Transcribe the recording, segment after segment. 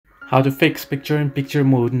How to fix picture-in-picture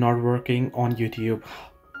mode not working on YouTube.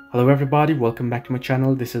 Hello everybody, welcome back to my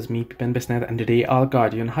channel. This is me, PiPMode, and today I'll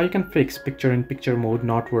guide you on how you can fix picture-in-picture mode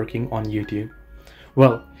not working on YouTube.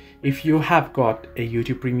 Well, if you have got a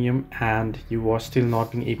YouTube Premium and you are still not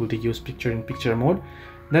being able to use picture-in-picture mode,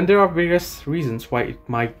 then there are various reasons why it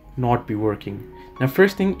might not be working. Now,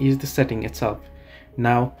 first thing is the setting itself.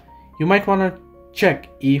 Now, you might want to check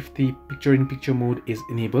if the picture-in-picture mode is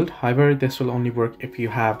enabled. However, this will only work if you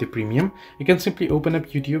have the premium. You can simply open up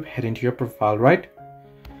YouTube, head into your profile, right?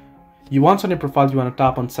 Once on your profile, you want to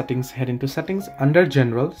tap on settings, head into settings. Under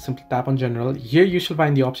general, simply tap on general. Here you should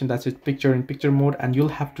find the option that says picture-in-picture mode, and you'll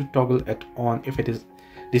have to toggle it on if it is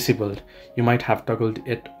disabled. You might have toggled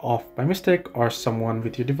it off by mistake, or someone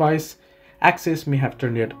with your device access may have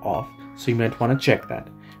turned it off, so you might want to check that.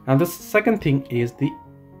 Now the second thing is the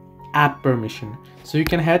app permission. So you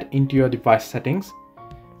can head into your device settings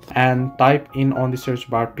and type in on the search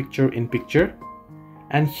bar picture-in-picture,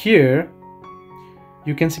 and here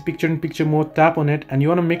you can see picture-in-picture mode. Tap on it and you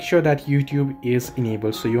want to make sure that YouTube is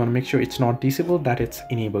enabled. So you want to make sure it's not disabled, that it's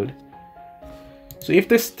enabled. So if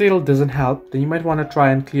this still doesn't help, then you might want to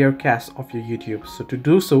try and clear cache of your YouTube. So to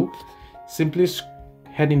do so, simply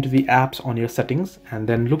head into the apps on your settings and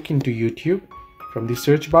then look into YouTube from the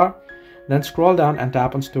search bar. Then scroll down and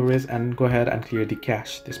tap on storage and go ahead and clear the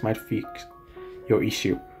cache. This might fix your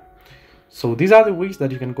issue. So these are the ways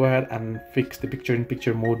that you can go ahead and fix the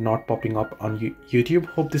picture-in-picture mode not popping up on YouTube.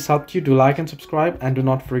 Hope this helped you. Do like and subscribe, and do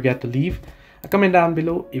not forget to leave a comment down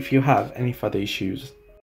below if you have any further issues.